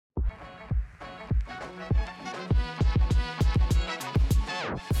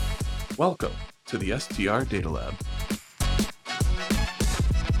Welcome to the STR Data Lab.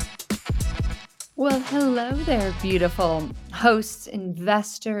 Well, hello there, beautiful hosts,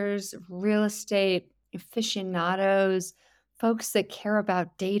 investors, real estate aficionados, folks that care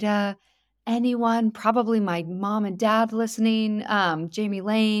about data, anyone, probably my mom and dad listening, Jamie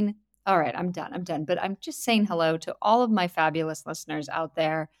Lane. All right, I'm done. I'm done. But I'm just saying hello to all of my fabulous listeners out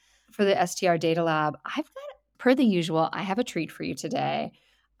there for the STR Data Lab. Per the usual, I have a treat for you today.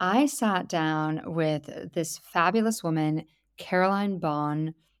 I sat down with this fabulous woman, Caroline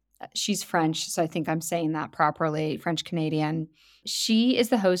Bon. She's French, so I think I'm saying that properly, French Canadian. She is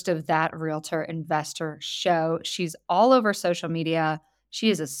the host of That Realtor Investor Show. She's all over social media.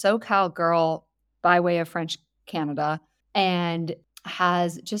 She is a SoCal girl by way of French Canada and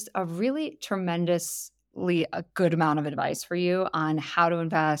has just a really tremendously a good amount of advice for you on how to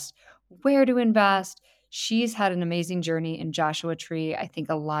invest, where to invest. She's had an amazing journey in Joshua Tree. I think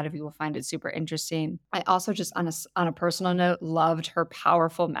a lot of you will find it super interesting. I also just on a personal note loved her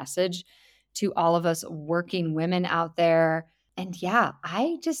powerful message to all of us working women out there. And yeah,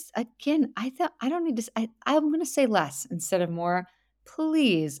 I just again, I thought I don't need to I'm going to say less instead of more.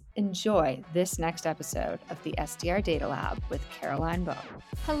 Please enjoy this next episode of the SDR Data Lab with Caroline Bon.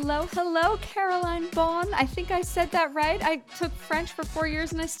 Hello, Caroline Bon. I think I said that right. I took French for 4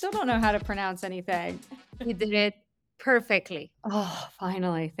 years and I still don't know how to pronounce anything. You did it perfectly. Oh,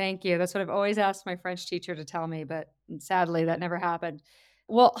 finally. Thank you. That's what I've always asked my French teacher to tell me, but sadly that never happened.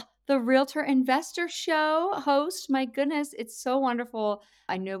 Well, the Realtor Investor Show host, my goodness, it's so wonderful.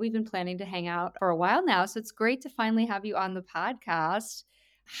 I know we've been planning to hang out for a while now, so it's great to finally have you on the podcast.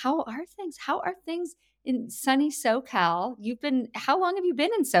 How are things? How are things in sunny SoCal? How long have you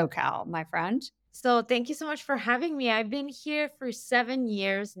been in SoCal, my friend? So thank you so much for having me. I've been here for 7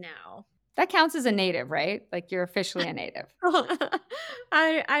 years now. That counts as a native, right? Like you're officially a native.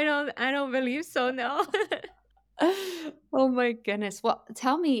 I don't believe so, no. Oh my goodness. Well,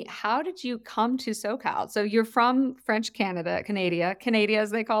 tell me, how did you come to SoCal? So you're from French Canada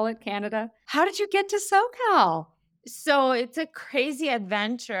as they call it, Canada. How did you get to SoCal? So it's a crazy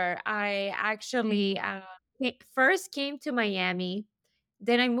adventure. I actually first came to Miami,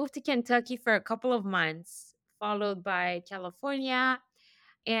 then I moved to Kentucky for a couple of months, followed by California,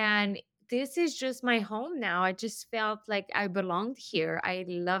 and this is just my home now. I just felt like I belonged here. I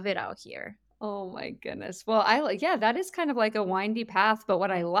love it out here. Oh my goodness. Well, yeah, that is kind of like a windy path, but what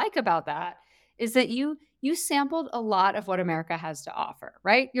I like about that is that you sampled a lot of what America has to offer,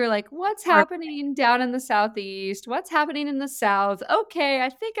 right? You're like, what's happening down in the southeast? What's happening in the south? Okay, I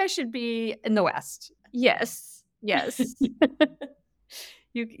think I should be in the west. Yes. Yes.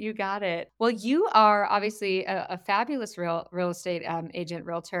 You got it. Well, you are obviously a fabulous real estate agent,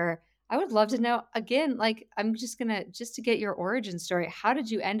 realtor. I would love to know again, like I'm just to get your origin story. How did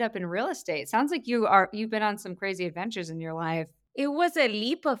you end up in real estate? Sounds like you've been on some crazy adventures in your life. It was a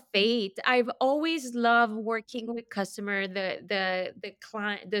leap of faith. I've always loved working with customer, the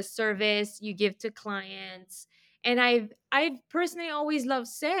client, the service you give to clients. And I've personally always loved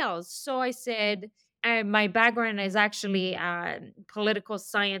sales. So I said, my background is actually political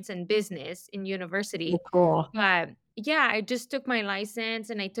science and business in Oh, university. cool. But yeah, I just took my license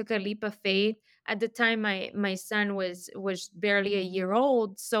and I took a leap of faith. At the time, my son was barely a year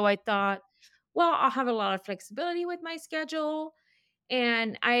old, so I thought, well, I'll have a lot of flexibility with my schedule,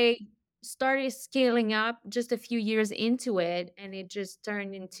 and I started scaling up just a few years into it, and it just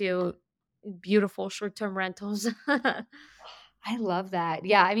turned into beautiful short-term rentals. I love that.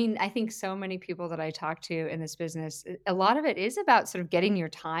 Yeah, I mean, I think so many people that I talk to in this business, a lot of it is about sort of getting your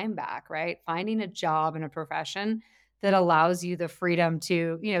time back, right? Finding a job and a profession that allows you the freedom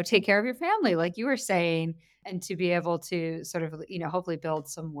to, take care of your family, like you were saying, and to be able to sort of, hopefully build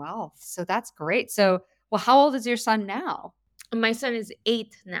some wealth. So that's great. So, well, how old is your son now? My son is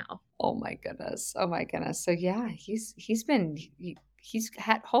 8 now. Oh my goodness. Oh my goodness. So yeah, he's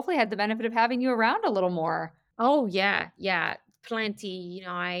hopefully had the benefit of having you around a little more. Oh, yeah, yeah, plenty.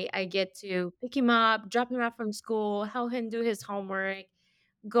 I get to pick him up, drop him off from school, help him do his homework,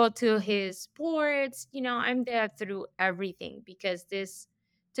 go to his sports. I'm there through everything because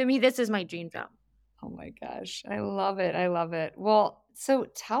to me, this is my dream job. Oh my gosh, I love it, I love it. Well, so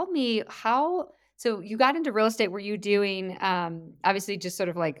tell me so you got into real estate, were you doing, obviously just sort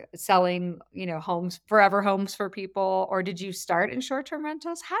of like selling, homes, forever homes for people, or did you start in short-term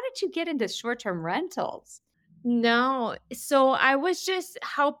rentals? How did you get into short-term rentals? No. So I was just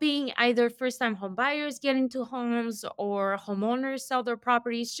helping either first time home buyers get into homes or homeowners sell their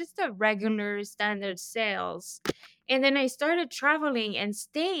properties, just the regular standard sales. And then I started traveling and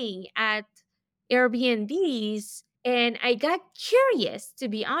staying at Airbnbs. And I got curious, to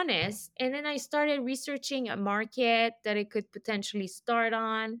be honest. And then I started researching a market that I could potentially start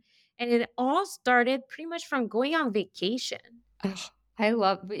on. And it all started pretty much from going on vacation. Ugh, I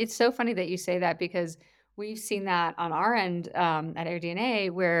love it's so funny that you say that because we've seen that on our end, at AirDNA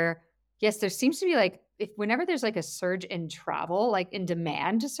where, yes, there seems to be, like if whenever there's, like, a surge in travel, like, in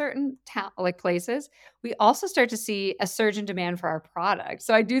demand to certain town like, places, we also start to see a surge in demand for our product.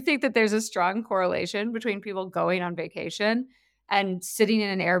 So I do think that there's a strong correlation between people going on vacation and sitting in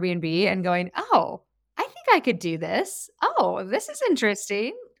an Airbnb and going, "Oh, I think I could do this. Oh, this is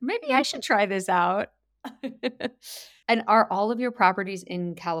interesting. Maybe I should try this out." And are all of your properties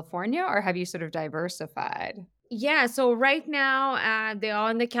in California, or have you sort of diversified? Yeah, so right now, they're all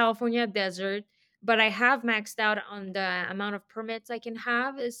in the California desert, but I have maxed out on the amount of permits I can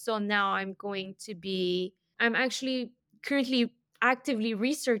have. So now I'm actually currently actively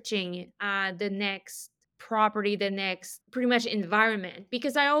researching the next property, the next pretty much environment,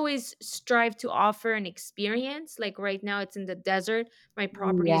 because I always strive to offer an experience. Like right now, it's in the desert. My Mm,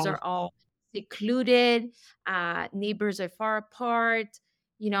 properties yeah. are all secluded, neighbors are far apart,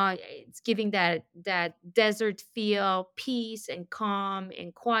 it's giving that desert feel, peace and calm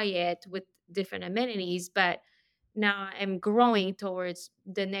and quiet with different amenities. But now I'm growing towards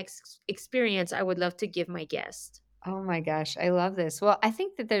the next experience I would love to give my guest. Oh my gosh, I love this. Well, I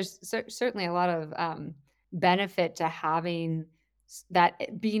think that there's certainly a lot of benefit to having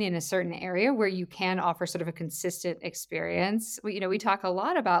being in a certain area where you can offer sort of a consistent experience. We talk a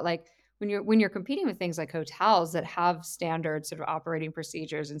lot about like when you're competing with things like hotels that have standard sort of operating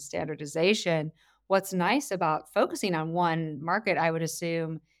procedures and standardization. What's nice about focusing on one market, I would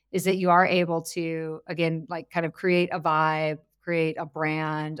assume, is that you are able to again like kind of create a vibe, create a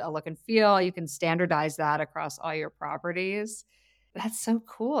brand, a look and feel. You can standardize that across all your properties. That's so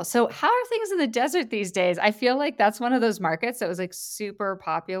cool. So how are things in the desert these days? I feel like that's one of those markets that was, like, super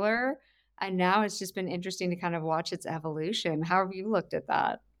popular, and now it's just been interesting to kind of watch its evolution. How have you looked at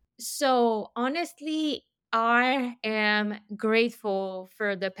that? So honestly, I am grateful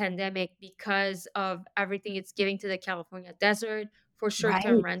for the pandemic because of everything it's giving to the California desert for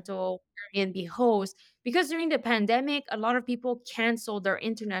short-term Right. rental, Airbnb hosts. Because during the pandemic, a lot of people canceled their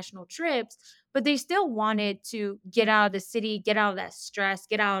international trips, but they still wanted to get out of the city, get out of that stress,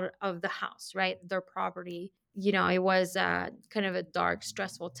 get out of the house, right? Their property. It was kind of a dark,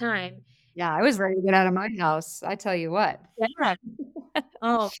 stressful time. Yeah, I was ready to get out of my house, I tell you what. Yeah.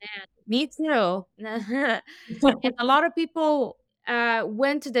 Oh, man, me too. And a lot of people,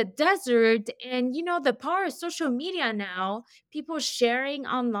 went to the desert and, the power of social media now, people sharing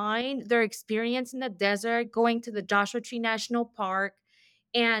online their experience in the desert, going to the Joshua Tree National Park,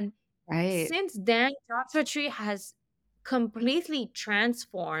 and Right. since then, Joshua Tree has completely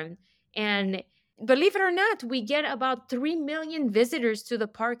transformed, and believe it or not, we get about 3 million visitors to the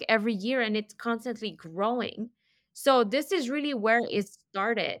park every year, and it's constantly growing. So this is really where it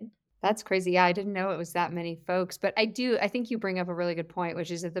started. That's crazy. Yeah, I didn't know it was that many folks, but I think you bring up a really good point,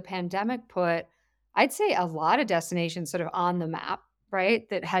 which is that the pandemic put, I'd say, a lot of destinations sort of on the map, right?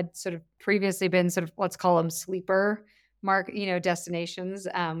 That had sort of previously been sort of, let's call them sleeper destinations,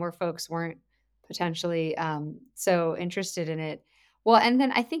 where folks weren't potentially, so interested in it. Well, and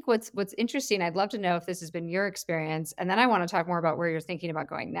then I think what's interesting, I'd love to know if this has been your experience, and then I wanna talk more about where you're thinking about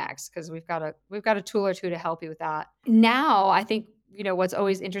going next because 'cause we've got a tool or 2 to help you with that. Now, I think, what's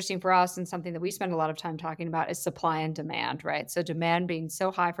always interesting for us and something that we spend a lot of time talking about is supply and demand, right? So demand being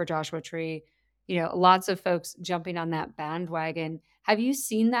so high for Joshua Tree, lots of folks jumping on that bandwagon. Have you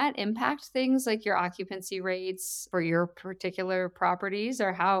seen that impact things like your occupancy rates for your particular properties,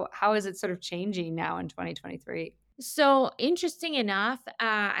 or how is it sort of changing now in 2023? So interesting enough,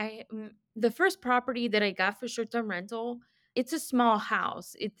 the first property that I got for short-term rental, it's a small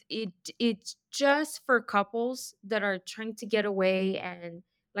house. It's just for couples that are trying to get away, and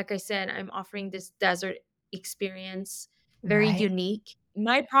like I said, I'm offering this desert experience, very Right. unique.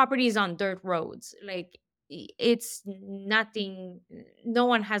 My property is on dirt roads. Like it's nothing. No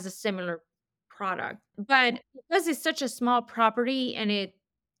one has a similar product, but because it's such a small property and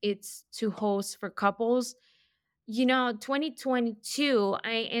it's to host for couples, 2022,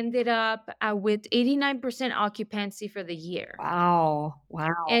 I ended up with 89% occupancy for the year. Wow.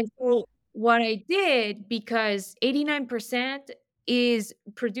 Wow. And so what I did, because 89% is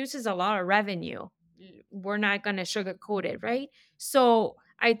produces a lot of revenue. We're not going to sugarcoat it, right? So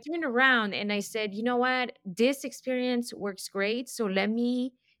I turned around and I said, you know what? This experience works great. So let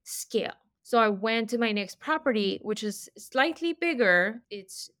me scale. So I went to my next property, which is slightly bigger.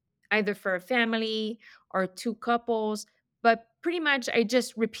 It's either for a family or two couples, but pretty much I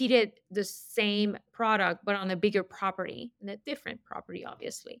just repeated the same product, but on a bigger property and a different property,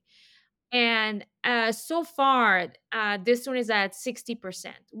 obviously. And so far, this one is at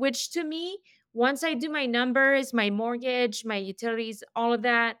 60%, which to me, once I do my numbers, my mortgage, my utilities, all of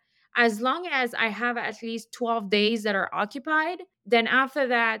that, as long as I have at least 12 days that are occupied, then after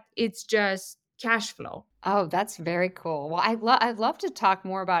that, it's just cash flow. Oh, that's very cool. Well, I'd love to talk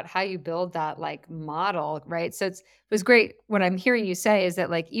more about how you build that like model, right? So it was great what I'm hearing you say is that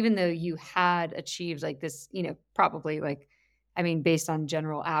like even though you had achieved like this, probably like I mean based on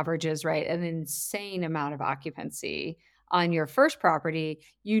general averages, right? An insane amount of occupancy on your first property,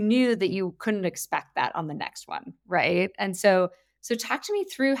 you knew that you couldn't expect that on the next one, right? And so talk to me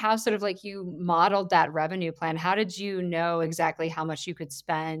through how sort of like you modeled that revenue plan. How did you know exactly how much you could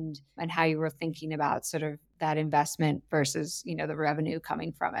spend and how you were thinking about sort of that investment versus, the revenue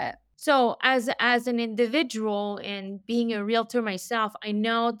coming from it? So as an individual and being a realtor myself, I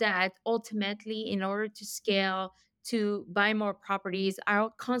know that ultimately in order to scale to buy more properties,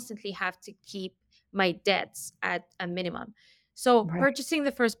 I'll constantly have to keep my debts at a minimum. So Right. purchasing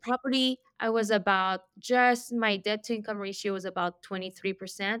the first property, I was about just my debt to income ratio was about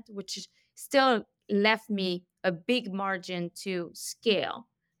 23%, which still left me a big margin to scale.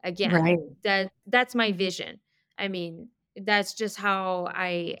 Again, Right. that's my vision. I mean, that's just how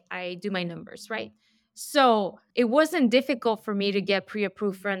I do my numbers, right? So it wasn't difficult for me to get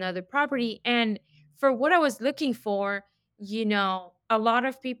pre-approved for another property. And for what I was looking for, a lot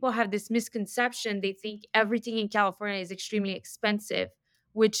of people have this misconception. They think everything in California is extremely expensive,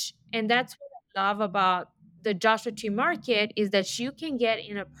 and that's what I love about the Joshua Tree market is that you can get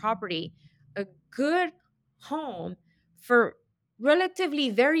in a property, a good home for relatively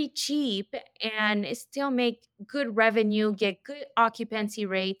very cheap and still make good revenue, get good occupancy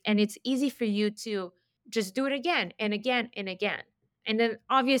rate, and it's easy for you to just do it again and again and again. And then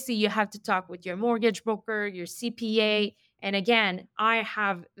obviously you have to talk with your mortgage broker, your CPA, and again, I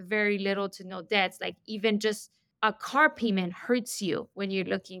have very little to no debts. Like even just a car payment hurts you when you're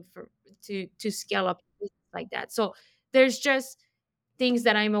looking for to scale up a business like that. So there's just things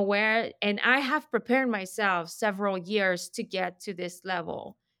that I'm aware, and I have prepared myself several years to get to this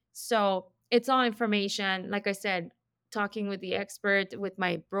level. So it's all information. Like I said, talking with the expert, with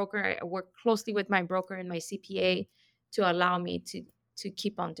my broker, I work closely with my broker and my CPA to allow me to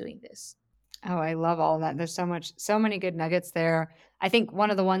keep on doing this. Oh, I love all of that. There's so many good nuggets there. I think one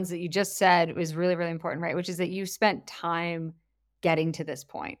of the ones that you just said was really, really important, right? Which is that you spent time getting to this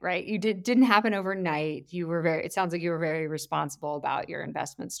point, right? Didn't happen overnight. It sounds like you were very responsible about your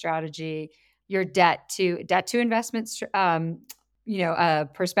investment strategy, your debt to investment,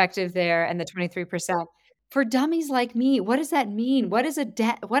 perspective there and the 23%. For dummies like me, what does that mean? What is a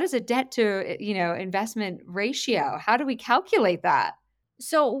debt to, investment ratio? How do we calculate that?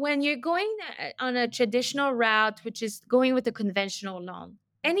 So when you're going on a traditional route, which is going with a conventional loan,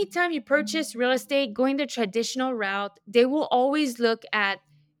 anytime you purchase real estate going the traditional route, they will always look at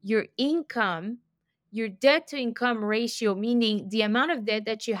your income, your debt to income ratio, meaning the amount of debt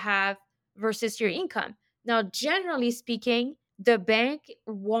that you have versus your income. Now, generally speaking, the bank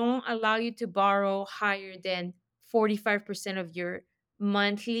won't allow you to borrow higher than 45% of your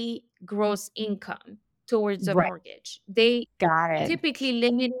monthly gross income towards a Right. mortgage. They Got it. typically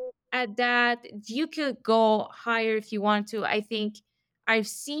limited at that. You could go higher if you want to. I think I've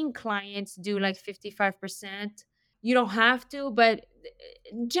seen clients do like 55%. You don't have to, but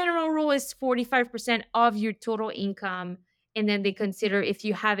general rule is 45% of your total income. And then they consider if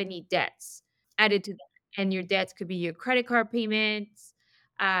you have any debts added to that. And your debts could be your credit card payments,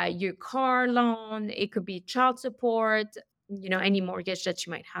 your car loan, it could be child support, any mortgage that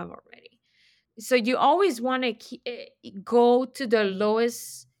you might have already. So you always want to go to the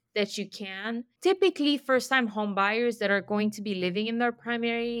lowest that you can. Typically, first time home buyers that are going to be living in their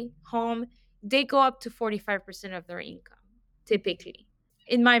primary home, they go up to 45% of their income, typically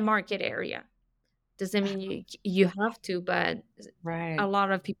in my market area. Doesn't mean you have to, but a Right.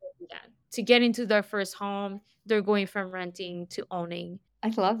 lot of people do that. To get into their first home, they're going from renting to owning. I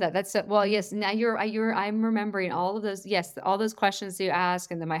love that. Well, yes. Now I'm remembering all of those. Yes, all those questions you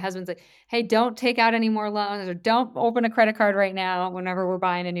ask, and then my husband's like, "Hey, don't take out any more loans, or don't open a credit card right now. Whenever we're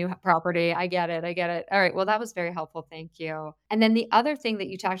buying a new property, I get it. I get it. All right. Well, that was very helpful. Thank you. And then the other thing that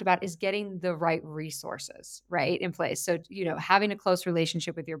you talked about is getting the right resources right in place. So having a close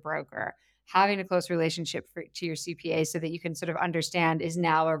relationship with your broker, having a close relationship to your CPA, so that you can sort of understand is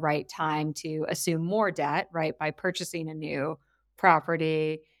now a right time to assume more debt, right, by purchasing a new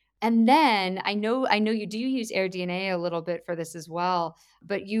property, And then I know you do use AirDNA a little bit for this as well,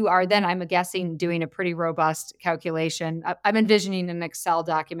 but you are then, I'm guessing, doing a pretty robust calculation. I'm envisioning an Excel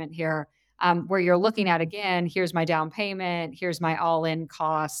document here, where you're looking at, again, here's my down payment, here's my all-in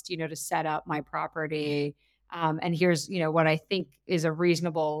cost, to set up my property, and here's, what I think is a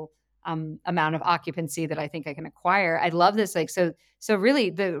reasonable amount of occupancy that I think I can acquire. I love this. Like, so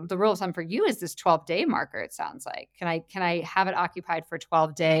really the rule of thumb for you is this 12-day marker, it sounds like. Can I have it occupied for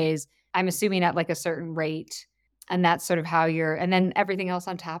 12 days? I'm assuming at like a certain rate. And that's sort of how and then everything else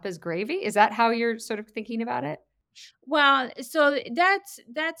on top is gravy. Is that how you're sort of thinking about it? Well, so that's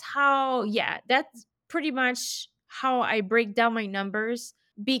how, yeah, that's pretty much how I break down my numbers,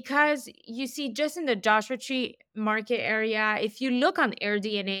 because you see, just in the Joshua Tree market area, if you look on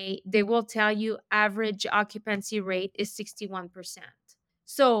AirDNA, they will tell you average occupancy rate is 61%.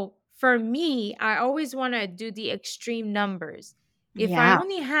 So for me, I always want to do the extreme numbers. If I Yeah.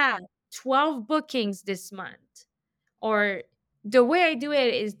 only have 12 bookings this month, or the way I do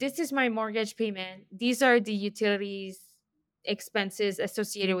it is, this is my mortgage payment. These are the utilities expenses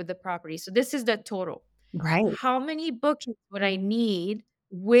associated with the property. So this is the total. Right. How many bookings would I need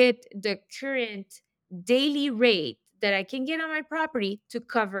with the current daily rate that I can get on my property to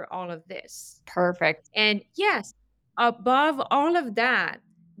cover all of this? Perfect. And yes, above all of that,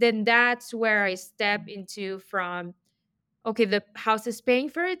 then that's where I step into from, okay, the house is paying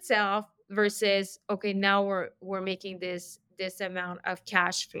for itself versus, okay, now we're making this amount of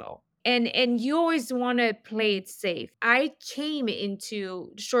cash flow. And you always want to play it safe. I came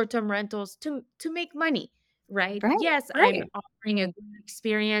into short-term rentals to make money, right? Right. Yes, I'm Right. offering a good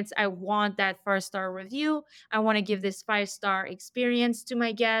experience. I want that 5-star review. I want to give this 5-star experience to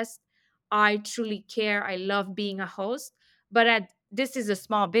my guests. I truly care. I love being a host, but this is a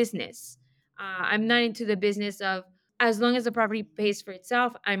small business. I'm not into the business of, as long as the property pays for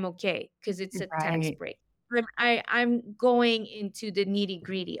itself, I'm okay because it's a tax Right. break. I'm going into the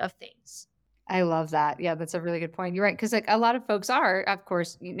nitty-gritty of things. I love that. Yeah, that's a really good point. You're right, because like a lot of folks are, of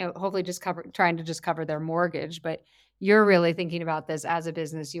course, hopefully just trying to just cover their mortgage, but you're really thinking about this as a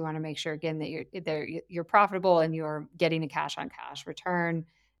business. You want to make sure again that you're profitable and you're getting a cash on cash return,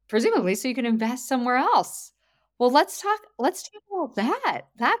 presumably, so you can invest somewhere else. Well, let's talk about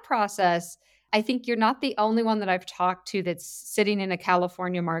that process. I think you're not the only one that I've talked to that's sitting in a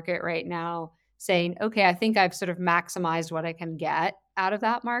California market right now saying, okay, I think I've sort of maximized what I can get out of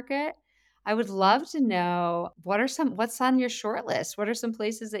that market. I would love to know what's on your short list? What are some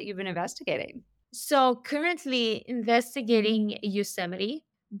places that you've been investigating? So currently investigating Yosemite,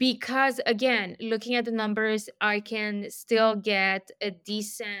 because again, looking at the numbers, I can still get a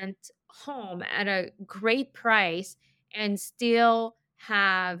decent home at a great price and still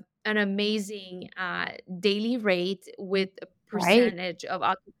have an amazing daily rate with a Right, percentage of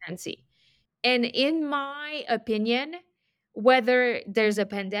occupancy. And in my opinion, whether there's a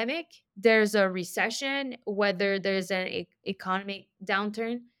pandemic, there's a recession, whether there's an economic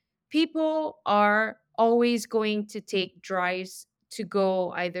downturn, people are always going to take drives to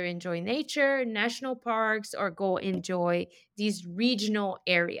go either enjoy nature, national parks, or go enjoy these regional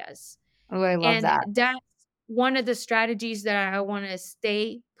areas. oh, I love And that. that's one of the strategies that I want to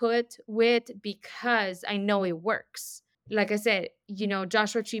stay put with, because I know it works. Like I said,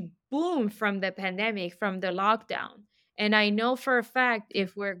 Joshua Tree boomed from the pandemic, from the lockdown. And I know for a fact,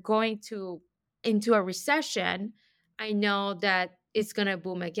 if we're going to into a recession, I know that it's going to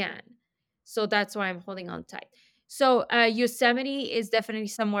boom again. So that's why I'm holding on tight. So Yosemite is definitely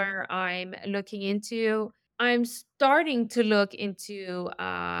somewhere I'm looking into. I'm starting to look into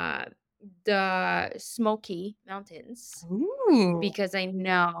the Smoky Mountains, Ooh, because I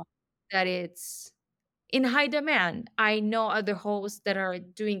know that it's in high demand. I know other hosts that are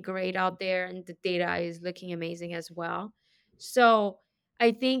doing great out there, and the data is looking amazing as well. So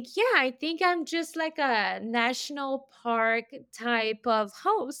I think I'm just like a national park type of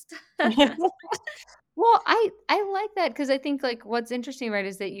host. well, I like that because I think, like, what's interesting, right,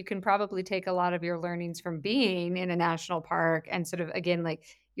 is that you can probably take a lot of your learnings from being in a national park and sort of, again, like,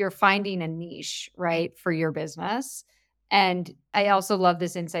 you're finding a niche, right, for your business. And I also love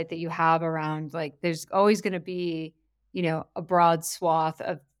this insight that you have around, like, there's always gonna be, a broad swath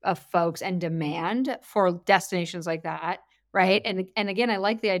of folks and demand for destinations like that, right? And again, I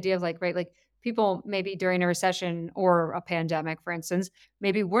like the idea of, like, right, like, people maybe during a recession or a pandemic, for instance,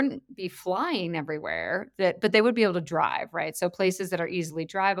 maybe wouldn't be flying everywhere, but they would be able to drive, right? So places that are easily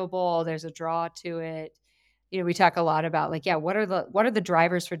drivable, there's a draw to it. We talk a lot about, like, yeah, what are the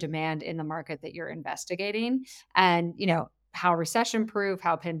drivers for demand in the market that you're investigating? And, how recession proof,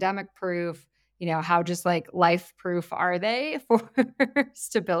 how pandemic proof, how just like life proof are they for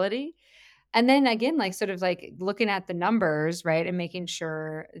stability? And then again, like sort of like looking at the numbers, right? And making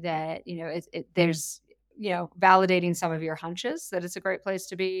sure that, there's, validating some of your hunches that it's a great place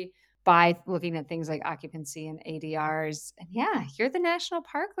to be by looking at things like occupancy and ADRs. And yeah, you're the national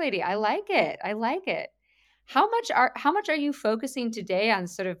park lady. I like it. I like it. How much are you focusing today on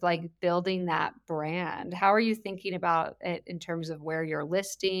sort of like building that brand? How are you thinking about it in terms of where you're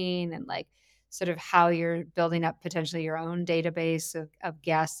listing and like sort of how you're building up potentially your own database of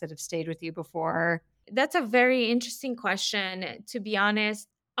guests that have stayed with you before? That's a very interesting question, to be honest.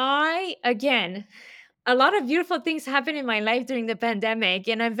 Again, a lot of beautiful things happened in my life during the pandemic,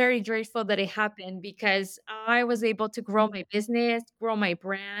 and I'm very grateful that it happened because I was able to grow my business, grow my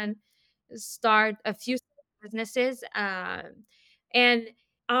brand, start a few businesses. And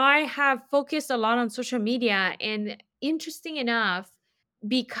I have focused a lot on social media. And interesting enough,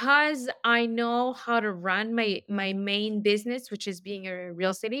 because I know how to run my main business, which is being a real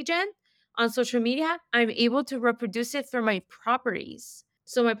estate agent on social media, I'm able to reproduce it for my properties.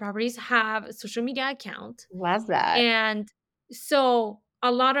 So my properties have a social media account, Love that. and so a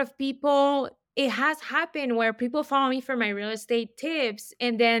lot of people, it has happened where people follow me for my real estate tips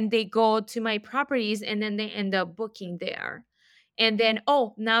and then they go to my properties and then they end up booking there. And then,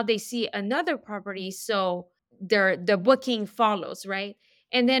 oh, now they see another property, so the booking follows, right?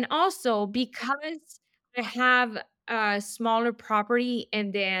 And then also, because I have a smaller property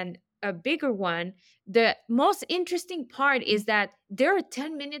and then a bigger one, the most interesting part is that they're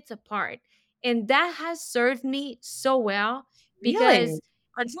 10 minutes apart. And that has served me so well Really? because,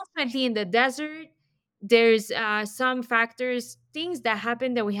 unfortunately, in the desert, there's some factors, things that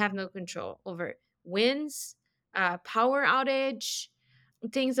happen that we have no control over: winds, power outage,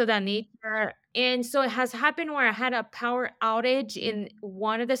 things of that nature. And so it has happened where I had a power outage in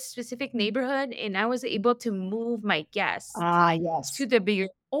one of the specific neighborhood, and I was able to move my guests Ah, to yes. the bigger,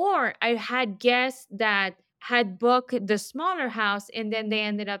 or I had guests that had booked the smaller house and then they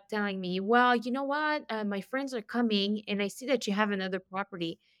ended up telling me, well, you know what, my friends are coming and I see that you have another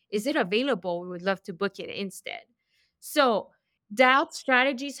property, is it available? We would love to book it instead. So that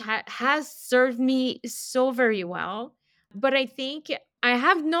strategies has served me so very well. But I think I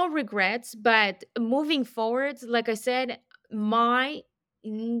have no regrets. But moving forward, like I said, my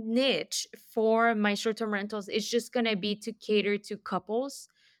niche for my short-term rentals is just going to be to cater to couples,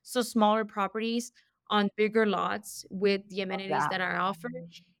 so smaller properties on bigger lots with the Love amenities that. that I offer.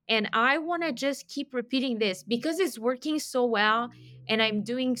 And I want to just keep repeating this because it's working so well and I'm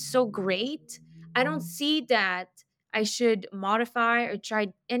doing so great. I don't see that I should modify or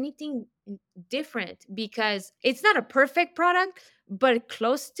try anything different because it's not a perfect product, but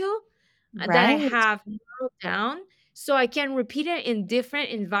close to, that I Right. have narrowed down so I can repeat it in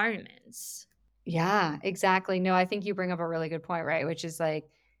different environments. Yeah, exactly. No, I think you bring up a really good point, right? Which is like,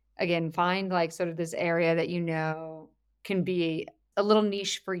 again, find like sort of this area that can be a little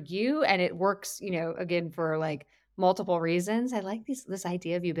niche for you and it works, again, for like multiple reasons. I like this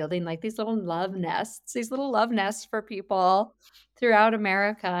idea of you building like these little love nests for people throughout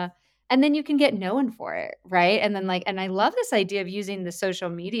America. And then you can get known for it, right? And then like, and I love this idea of using the social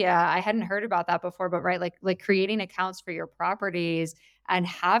media. I hadn't heard about that before, but right, like creating accounts for your properties and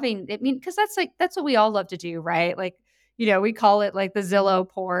having I mean, because that's what we all love to do, right? Like, we call it like the Zillow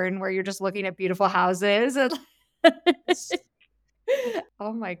porn where you're just looking at beautiful houses and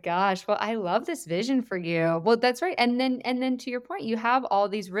oh my gosh. Well, I love this vision for you. Well, that's right. And then to your point, you have all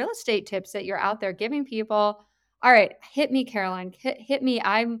these real estate tips that you're out there giving people. All right, hit me, Caroline. Hit me.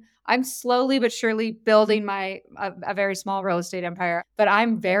 I'm slowly but surely building a very small real estate empire, but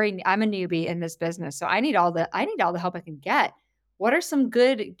I'm a newbie in this business. So I need all the help I can get. What are some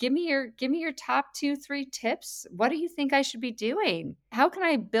good give me your top 2, 3 tips. What do you think I should be doing? How can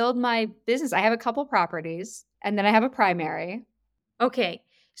I build my business? I have a couple properties and then I have a primary. Okay.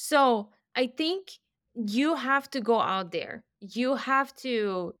 So I think you have to go out there. You have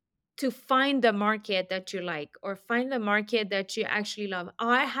to find the market that you like or find the market that you actually love.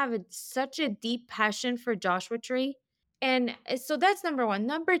 I have such a deep passion for Joshua Tree. And so that's number one.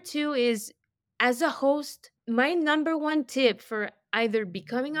 Number two is, as a host, my number one tip for either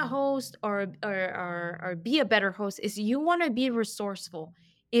becoming a host or be a better host is you want to be resourceful.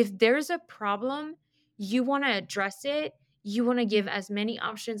 If there's a problem, you want to address it. You want to give as many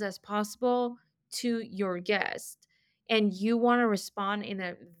options as possible to your guest, and you want to respond in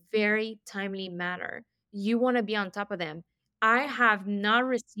a very timely manner. You want to be on top of them. I have not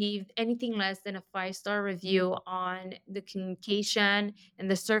received anything less than a 5-star review on the communication and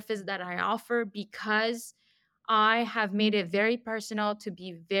the service that I offer because I have made it very personal to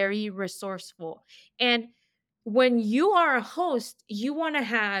be very resourceful. And when you are a host, you want to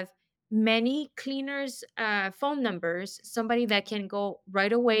have many cleaners phone numbers, somebody that can go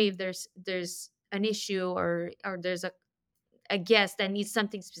right away if there's an issue, or there's a guest that needs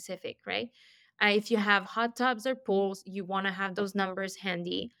something specific, right? If you have hot tubs or pools, you want to have those numbers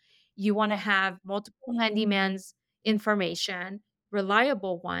handy. You want to have multiple handyman's information,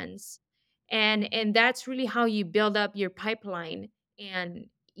 reliable ones. And that's really how you build up your pipeline. And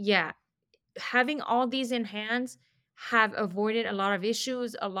yeah, having all these in hands have avoided a lot of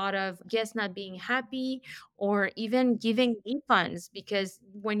issues, a lot of guests not being happy, or even giving refunds, because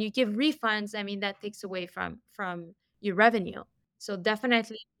when you give refunds, I mean, that takes away from your revenue. So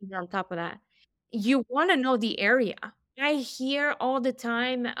definitely be on top of that. You want to know the area. I hear all the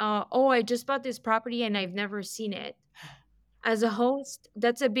time, oh, I just bought this property and I've never seen it. As a host,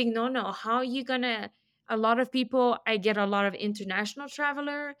 that's a big no-no. How are you gonna A lot of people, I get a lot of international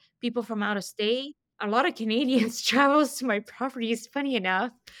traveler, people from out of state, a lot of Canadians travels to my properties, funny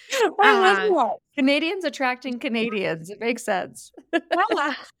enough. I love Uh, that. Canadians attracting Canadians. It makes sense.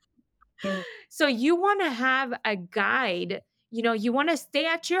 yeah. So you wanna have a guide, you wanna stay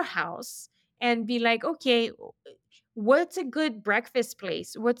at your house and be like, "Okay, what's a good breakfast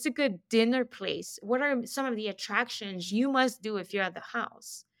place? What's a good dinner place? What are some of the attractions you must do if you're at the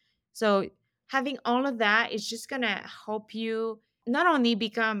house?" So having all of that is just gonna help you not only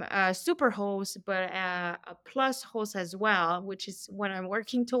become a super host, but a plus host as well, which is what I'm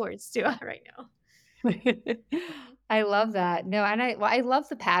working towards too right now. I love that. No, and I love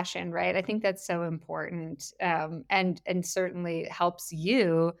the passion, right? I think that's so important, and certainly helps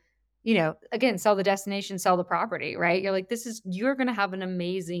you, again, sell the destination, sell the property, right? You're like, you're going to have an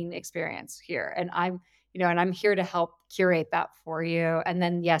amazing experience here, and I'm here to help curate that for you. And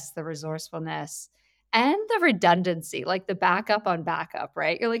then, yes, the resourcefulness and the redundancy, like the backup on backup,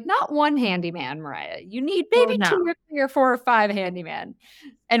 right? You're like, not one handyman, Mariah. You need Oh maybe no. 2 or 3 or 4 or 5 handyman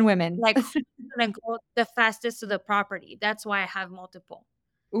and women. Like, who's gonna go the fastest to the property? That's why I have multiple.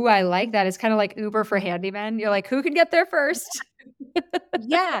 Ooh, I like that. It's kinda like Uber for handymen. You're like, "Who can get there first?"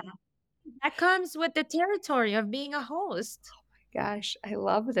 Yeah, that comes with the territory of being a host. Gosh, I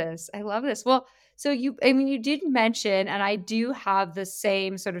love this. I love this. Well, so you did mention, and I do have the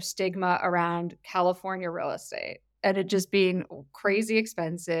same sort of stigma around California real estate and it just being crazy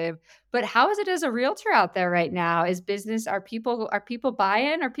expensive. But how is it as a realtor out there right now? Are people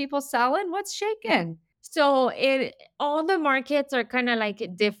buying? Are people selling? What's shaking? So it all the markets are kind of like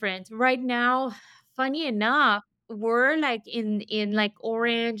different right now. Funny enough, we're like in like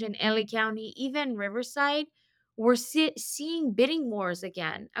Orange and LA County, even Riverside. We're seeing bidding wars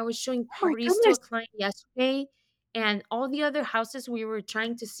again. I was showing Oh my properties to a goodness. client yesterday, and all the other houses we were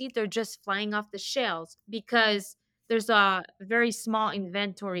trying to see, they're just flying off the shelves because there's a very small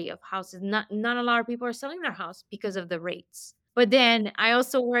inventory of houses. Not a lot of people are selling their house because of the rates. But then I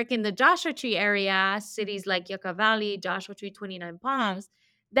also work in the Joshua Tree area, cities like Yucca Valley, Joshua Tree, 29 Palms.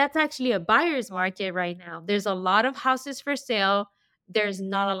 That's actually a buyer's market right now. There's a lot of houses for sale. There's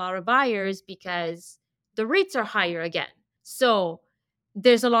not a lot of buyers because the rates are higher again. So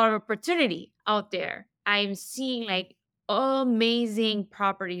there's a lot of opportunity out there. I'm seeing like amazing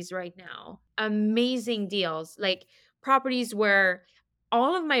properties right now, amazing deals, like properties where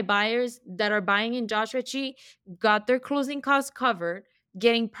all of my buyers that are buying in Joshua Tree got their closing costs covered,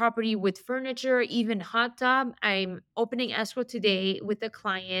 getting property with furniture, even hot tub. I'm opening escrow today with a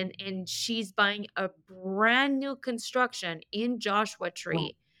client, and she's buying a brand new construction in Joshua Wow.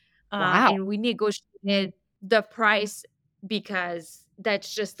 Tree. Wow. And we negotiated the price because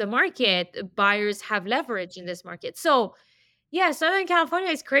that's just the market. Buyers have leverage in this market. So, yeah, Southern California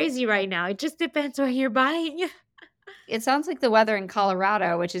is crazy right now. It just depends what you're buying. It sounds like the weather in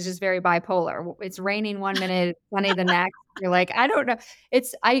Colorado, which is just very bipolar. It's raining one minute, sunny the next. You're like, "I don't know."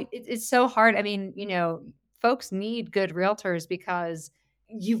 It's so hard. I mean, folks need good realtors because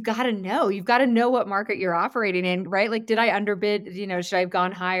you've gotta know what market you're operating in, right? Like, did I underbid? Should I have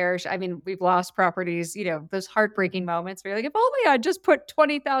gone higher? I mean, we've lost properties, those heartbreaking moments where you're like, "If only I just put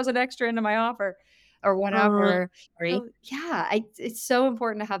 20,000 extra into my offer," or Uh, whatever. Sorry. So, yeah, it's so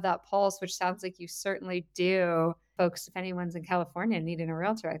important to have that pulse, which sounds like you certainly do. Folks, if anyone's in California needing a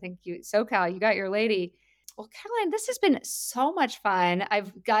realtor, I think SoCal, you got your lady. Well, Caroline, this has been so much fun.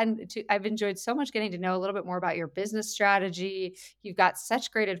 I've enjoyed so much getting to know a little bit more about your business strategy. You've got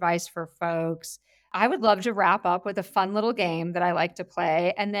such great advice for folks. I would love to wrap up with a fun little game that I like to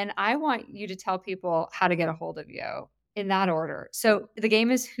play. And then I want you to tell people how to get a hold of you in that order. So the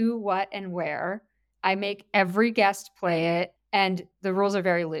game is who, what, and where. I make every guest play it. and the rules are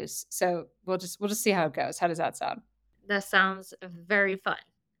very loose. So we'll just see how it goes. How does that sound? That sounds very fun.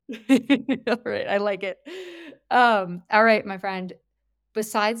 All right, I like it. All right, my friend.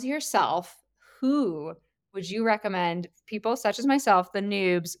 Besides yourself, who would you recommend people such as myself, the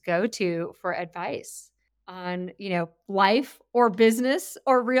noobs, go to for advice on, life or business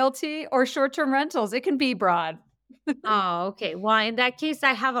or realty or short-term rentals? It can be broad. Oh, okay. Well, in that case,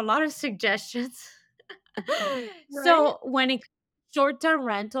 I have a lot of suggestions. Right? So, when it short-term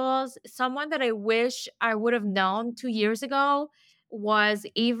rentals, someone that I wish I would have known 2 years ago was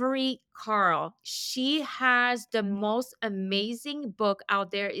Avery Carl. She has the most amazing book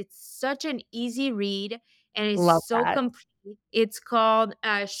out there. It's such an easy read and it's Love so that. complete. It's called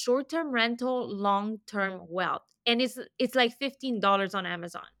Short-Term Rental Long-Term Wealth, and it's like $15 on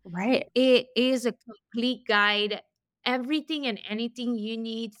Amazon. Right. It is a complete guide, everything and anything you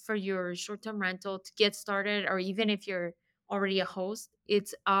need for your short-term rental to get started, or even if you're already a host,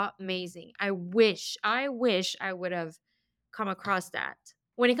 it's amazing. I wish I would have come across that.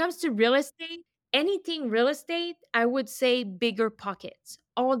 When it comes to real estate, anything real estate, I would say Bigger Pockets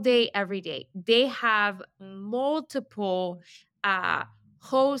all day, every day. They have multiple uh,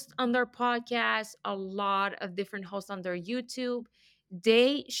 hosts on their podcast, a lot of different hosts on their YouTube.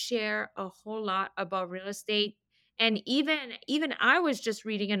 They share a whole lot about real estate. And even I was just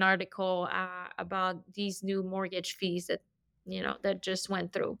reading an article about these new mortgage fees that that just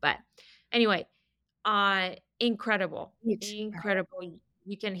went through. But anyway, incredible, Each. incredible.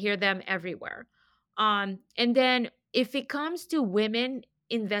 You can hear them everywhere. And then if it comes to women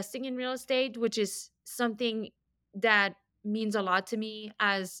investing in real estate, which is something that means a lot to me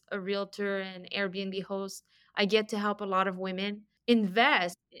as a realtor and Airbnb host, I get to help a lot of women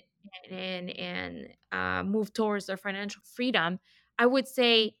invest and move towards their financial freedom. I would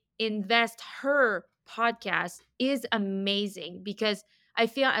say Invest Her podcast is amazing because I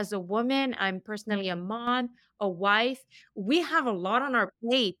feel as a woman, I'm personally a mom, a wife, we have a lot on our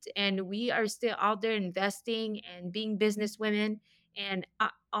plate and we are still out there investing and being business women. And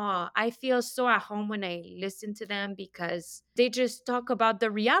I feel so at home when I listen to them because they just talk about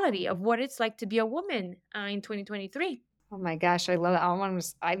the reality of what it's like to be a woman in 2023. Oh my gosh, I love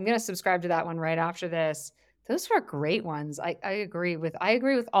it. I'm gonna subscribe to that one right after this. Those were great ones. I agree with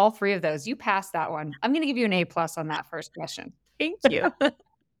all three of those. You passed that one. I'm gonna give you an A plus on that first question. Thank you.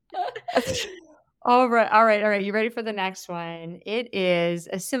 All right, all right, all right. You ready for the next one? It is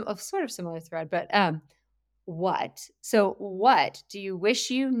a sort of similar thread, but what do you wish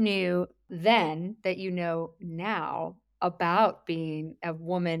you knew then that you know now about being a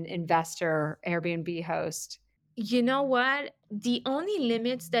woman investor, Airbnb host? You know what? The only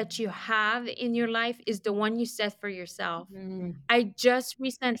limits that you have in your life is the one you set for yourself. Mm. I just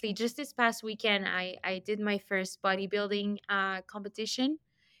recently, just this past weekend, I did my first bodybuilding competition,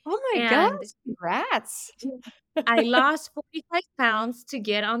 Oh my gosh, and congrats. I lost 45 pounds to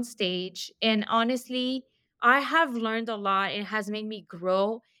get on stage. And honestly, I have learned a lot. It has made me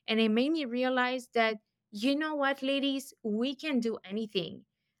grow. And it made me realize that, you know what, ladies, we can do anything.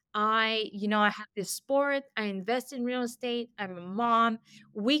 I have this sport. I invest in real estate. I'm a mom.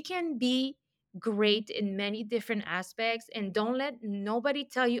 We can be great in many different aspects. And don't let nobody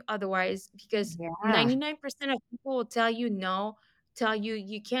tell you otherwise because Yeah, 99% of people will tell you no, tell you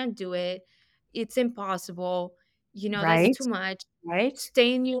you can't do it. It's impossible, that's right, too much. right.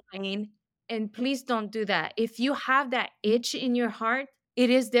 Stay in your lane and please don't do that. If you have that itch in your heart, it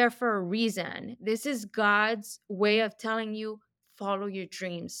is there for a reason. This is God's way of telling you, follow your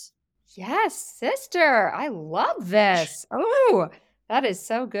dreams. Yes, sister, I love this. Oh, that is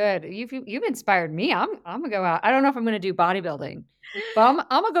so good. You've inspired me. I'm gonna go out. I don't know if I'm gonna do bodybuilding, but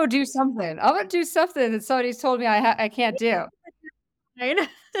I'm gonna go do something. I'm gonna do something that somebody's told me I can't do. Right?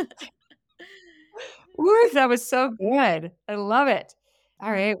 Woo, that was so good. I love it.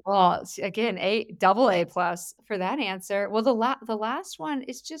 All right. Well, again, a double A plus for that answer. Well, the last one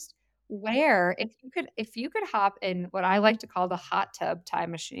is just where if you could hop in what I like to call the hot tub time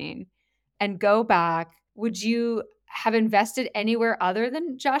machine and go back, would you have invested anywhere other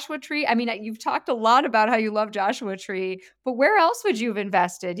than Joshua Tree? I mean, you've talked a lot about how you love Joshua Tree, but where else would you have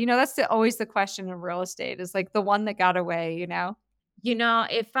invested? That's always the question in real estate is like the one that got away?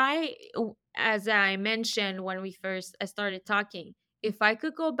 If as I mentioned when we first I started talking, if I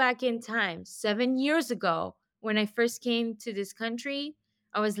could go back in time 7 years ago when I first came to this country,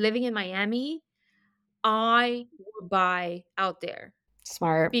 I was living in Miami. I would buy out there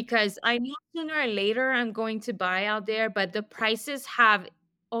Smart. because I know sooner or later I'm going to buy out there, but the prices have,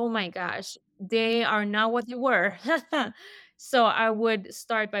 oh my gosh, they are not what they were. So I would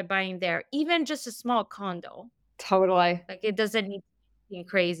start by buying there, even just a small condo. Totally. Like, it doesn't need to be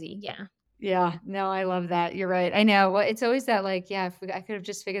crazy. Yeah. Yeah, no, I love that. You're right. I know. Well, it's always that like, yeah, if I could have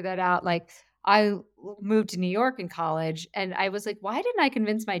just figured that out. Like, moved to New York in college, and I was like, why didn't I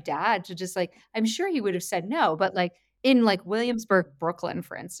convince my dad to just like? I'm sure he would have said no, but like in like Williamsburg, Brooklyn,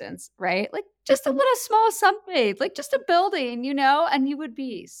 for instance, right? Like just a little small sunbathe, like just a building, and you would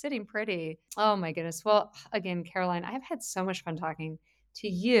be sitting pretty. Oh my goodness. Well, again, Caroline, I've had so much fun talking to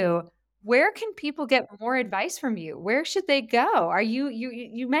you. Where can people get more advice from you? Where should they go? Are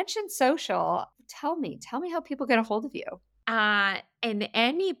you mentioned social. Tell me how people get a hold of you. And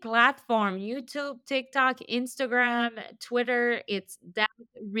any platform, YouTube, TikTok, Instagram, Twitter, it's that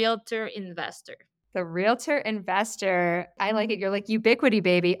realtor investor. The Realtor Investor. I like it. You're like ubiquity,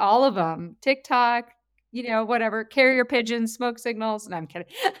 baby. All of them. TikTok, whatever. Carrier pigeons, smoke signals. No, I'm kidding.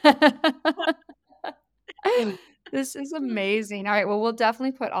 This is amazing. All right. Well, we'll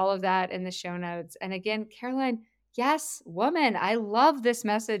definitely put all of that in the show notes. And again, Caroline, yes, woman, I love this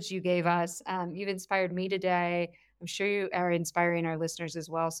message you gave us. You've inspired me today. I'm sure you are inspiring our listeners as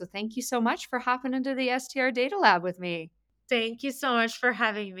well. So thank you so much for hopping into the STR Data Lab with me. Thank you so much for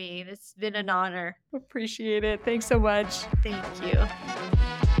having me. It's been an honor. Appreciate it. Thanks so much. Thank you.